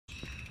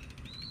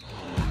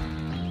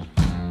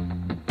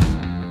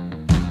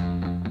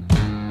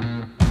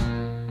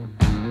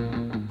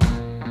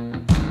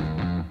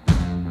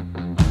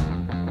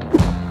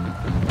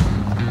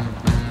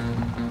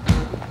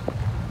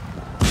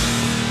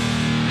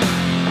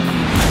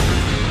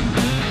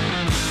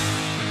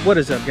What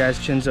is up guys,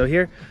 Chinzo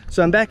here.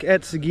 So I'm back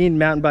at Seguin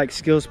Mountain Bike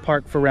Skills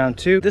Park for round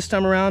 2. This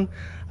time around,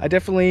 I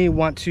definitely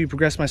want to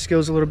progress my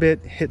skills a little bit,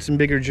 hit some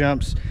bigger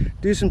jumps,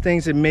 do some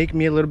things that make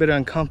me a little bit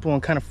uncomfortable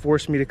and kind of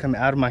force me to come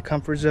out of my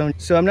comfort zone.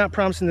 So I'm not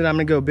promising that I'm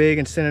gonna go big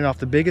and send it off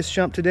the biggest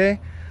jump today,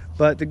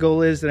 but the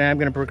goal is that I am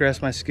gonna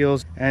progress my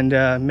skills and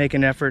make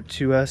an effort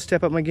to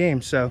step up my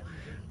game. So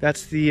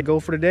that's the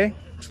goal for today,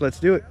 so let's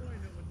do it.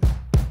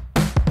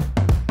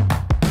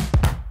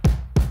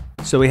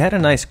 So we had a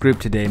nice group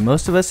today.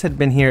 Most of us had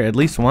been here at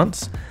least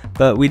once,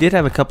 but we did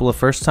have a couple of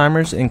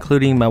first-timers,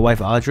 including my wife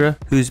Audra,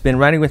 who's been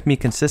riding with me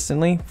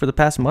consistently for the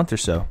past month or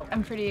so.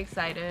 I'm pretty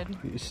excited.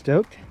 You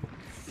stoked?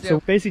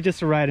 So basically just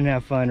to ride and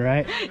have fun,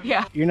 right?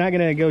 Yeah. You're not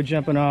gonna go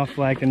jumping off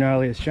like the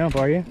gnarliest jump,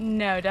 are you?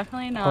 No,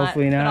 definitely not.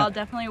 Hopefully not. But I'll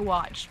definitely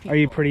watch people. Are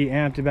you pretty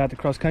amped about the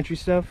cross-country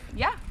stuff?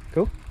 Yeah.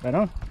 Cool, right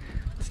on.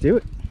 Let's do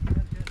it.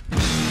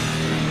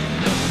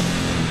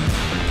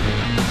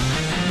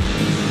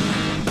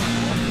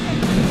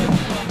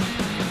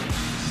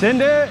 Send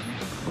it!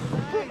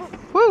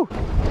 Woo!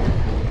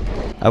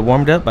 I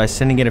warmed up by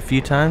sending it a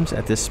few times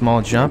at this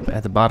small jump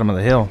at the bottom of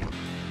the hill.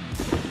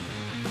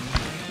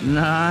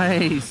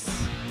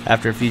 Nice!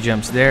 After a few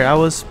jumps there, I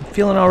was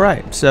feeling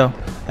alright, so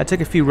I took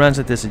a few runs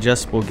at this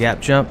adjustable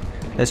gap jump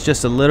that's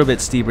just a little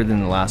bit steeper than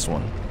the last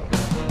one.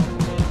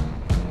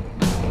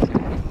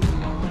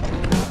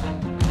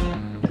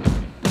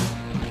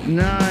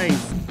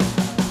 Nice!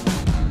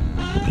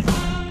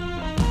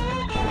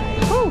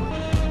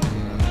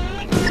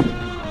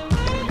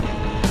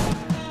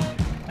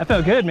 That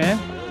felt good, man.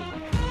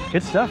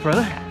 Good stuff,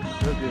 brother.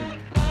 Real good.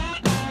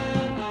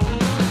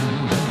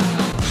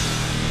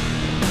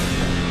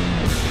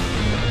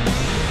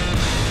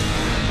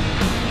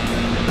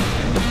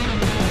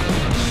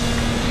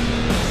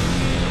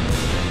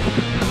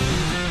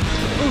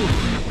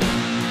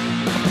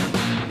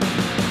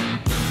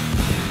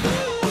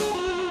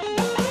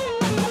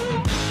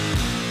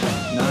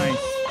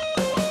 Nice.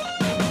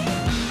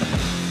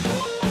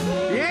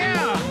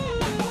 Yeah!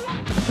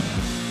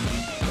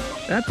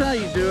 That's how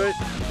you do it.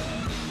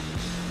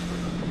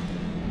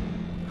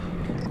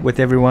 With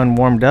everyone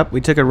warmed up,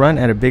 we took a run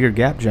at a bigger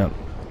gap jump.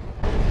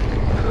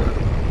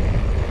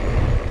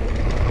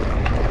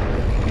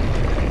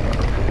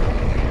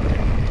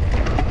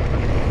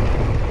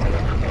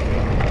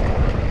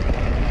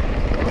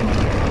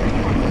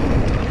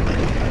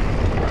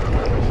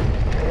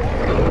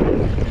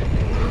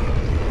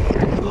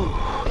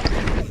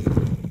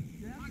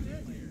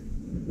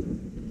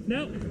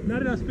 No,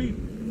 not enough speed.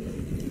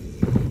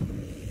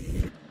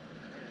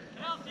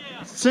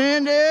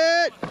 Send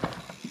it!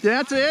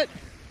 That's it!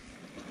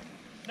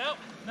 Nope,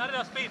 not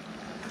enough speed.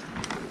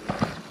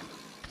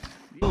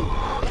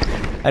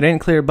 I didn't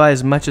clear by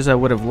as much as I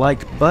would have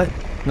liked, but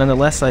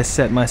nonetheless I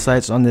set my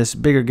sights on this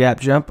bigger gap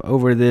jump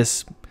over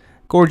this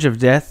gorge of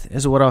death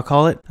is what I'll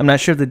call it. I'm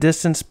not sure of the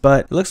distance,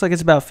 but it looks like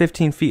it's about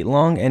 15 feet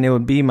long and it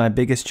would be my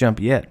biggest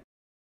jump yet.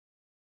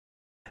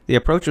 The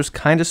approach was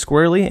kinda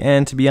squirrely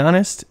and to be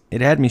honest,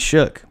 it had me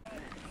shook.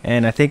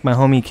 And I think my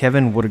homie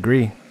Kevin would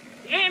agree.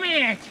 Damn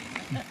it!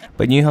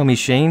 But new homie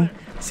Shane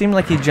seemed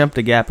like he jumped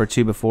a gap or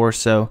two before,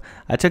 so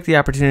I took the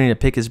opportunity to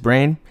pick his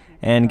brain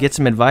and get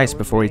some advice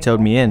before he towed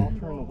me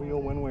in. Turn the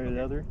wheel one way or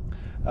the other.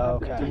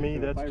 Okay. To me,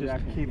 that's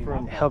just to keep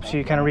from. Helps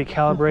you kind of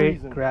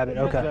recalibrate, grab it.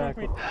 Okay.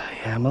 Exactly.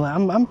 Yeah, I'm a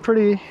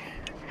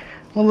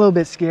little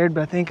bit scared,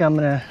 but I think I'm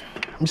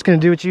just gonna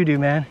do what you do,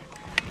 man.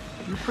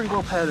 You're pretty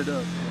well padded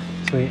up.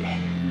 Sweet.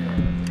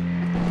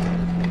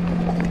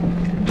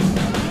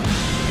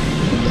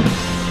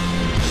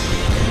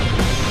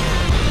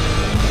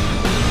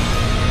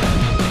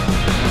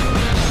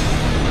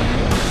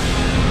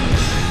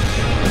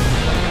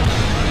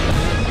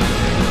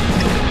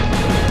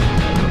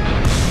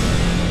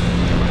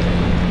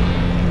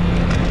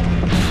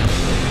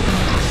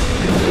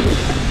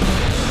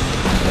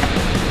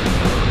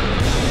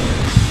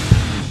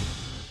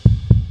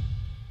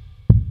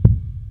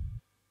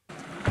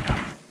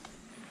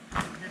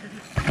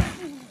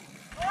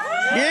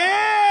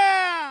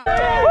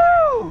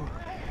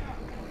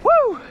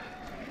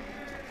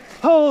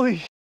 Holy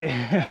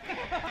shit.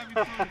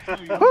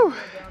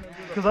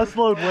 Because I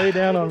slowed way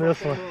down on this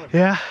one.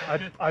 Yeah.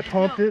 I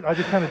pumped it. I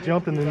just kind of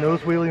jumped in the nose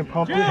wheelie and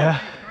pumped it. Yeah.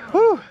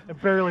 Woo. I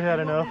barely had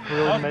enough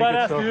really to make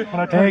it. So when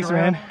I turned Thanks,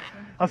 around, man.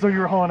 I saw you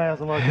were hauling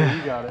ass. I'm like, yeah,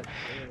 you got it.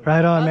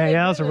 Right on, man.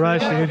 Yeah, that was a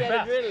rush, dude.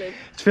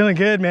 It's feeling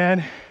good,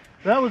 man.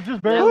 That was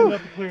just barely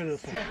enough to clear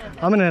this one.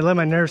 I'm gonna let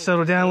my nerves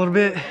settle down a little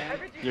bit.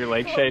 Your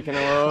leg shaking a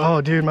little?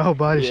 Oh, dude, my whole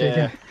body's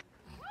shaking.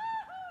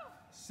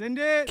 Send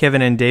it.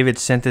 Kevin and David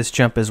sent this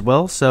jump as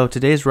well, so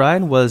today's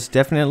ride was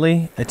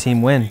definitely a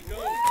team win.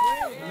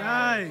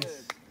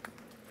 Nice.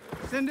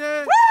 Send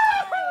it.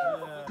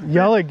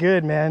 Y'all look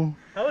good, man.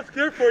 I was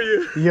scared for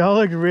you. Y'all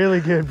look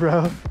really good,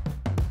 bro.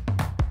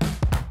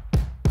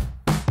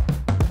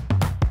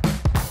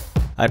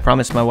 I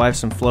promised my wife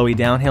some flowy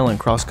downhill and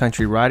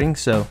cross-country riding,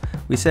 so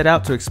we set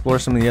out to explore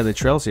some of the other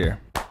trails here.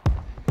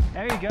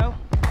 There you go.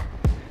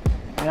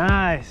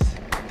 Nice.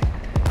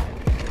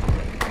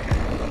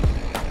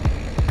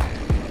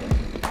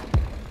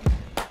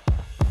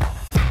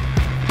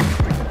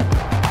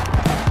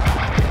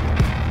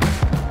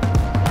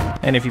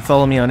 And if you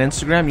follow me on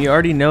Instagram, you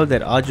already know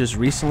that I just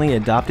recently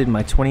adopted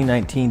my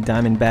 2019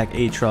 Diamondback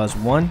Atroz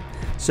 1.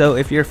 So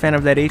if you're a fan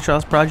of that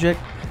Atroz project,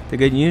 the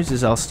good news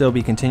is I'll still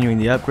be continuing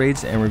the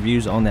upgrades and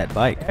reviews on that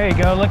bike. There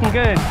you go, looking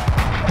good. All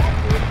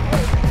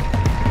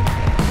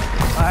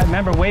right,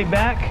 remember, weight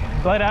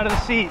back, butt out of the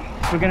seat.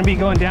 We're gonna be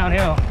going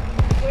downhill.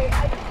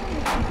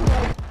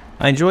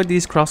 I enjoyed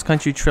these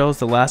cross-country trails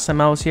the last time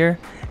I was here,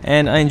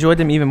 and I enjoyed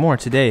them even more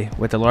today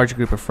with a large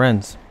group of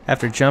friends.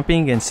 After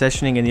jumping and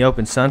sessioning in the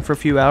open sun for a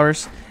few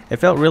hours, it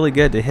felt really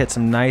good to hit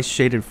some nice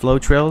shaded flow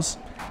trails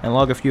and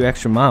log a few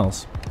extra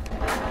miles.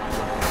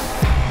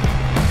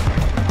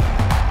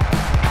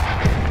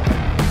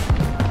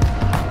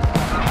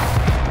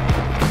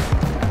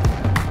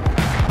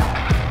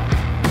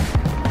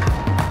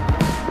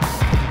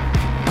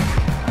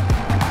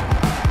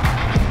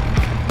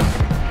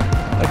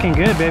 Looking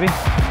good, baby.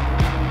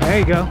 There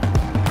you go.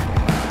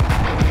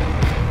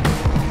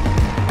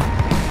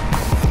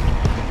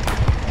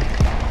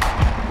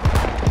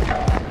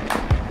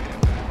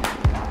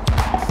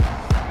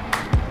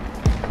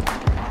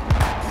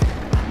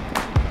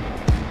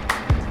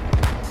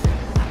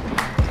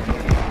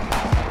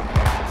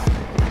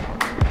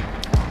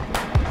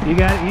 You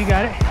got it, you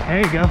got it.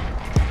 There you go.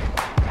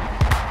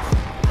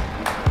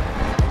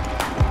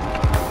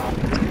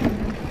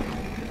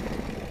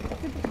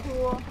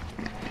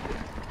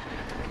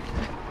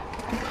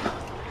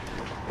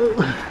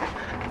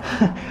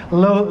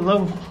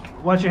 Low,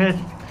 watch your head.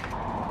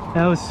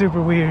 That was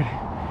super weird.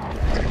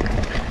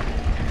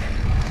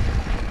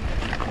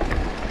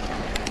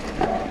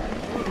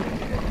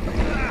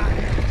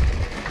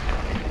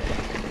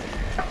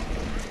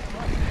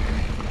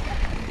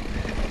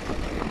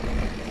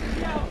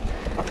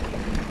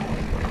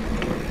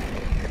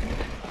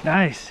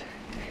 Nice.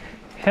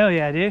 Hell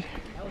yeah, dude.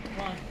 That was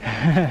fun.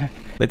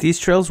 But these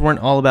trails weren't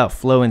all about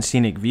flow and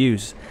scenic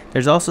views.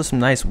 There's also some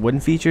nice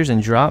wooden features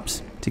and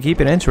drops to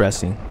keep it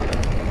interesting.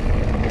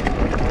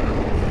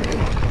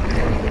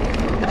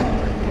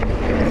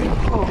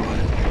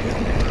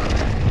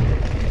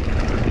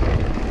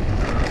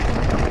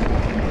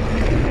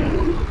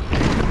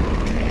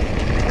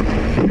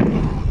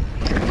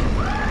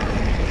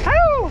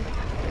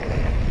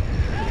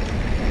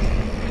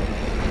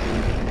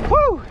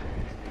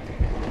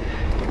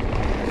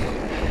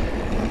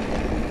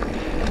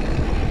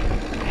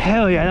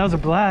 Hell yeah, that was a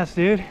blast,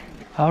 dude.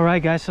 All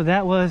right, guys, so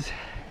that was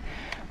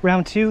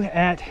round 2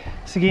 at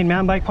Seguin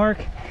Mountain Bike Park,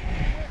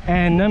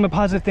 and none but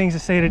positive things to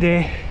say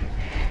today.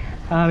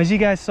 As you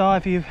guys saw,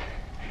 if you've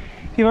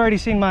already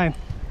seen my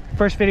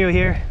first video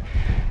here,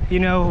 you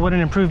know what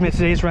an improvement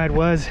today's ride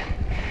was.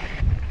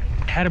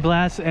 Had a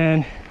blast,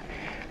 and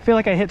I feel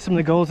like I hit some of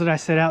the goals that I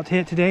set out to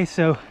hit today,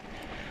 so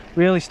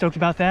really stoked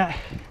about that.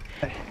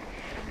 I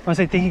want to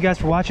say thank you guys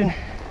for watching.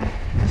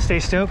 Stay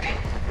stoked,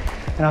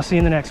 and I'll see you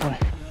in the next one.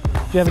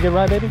 Did you have a good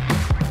ride, baby?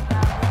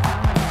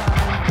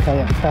 Oh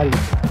yeah, proud of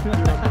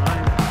you.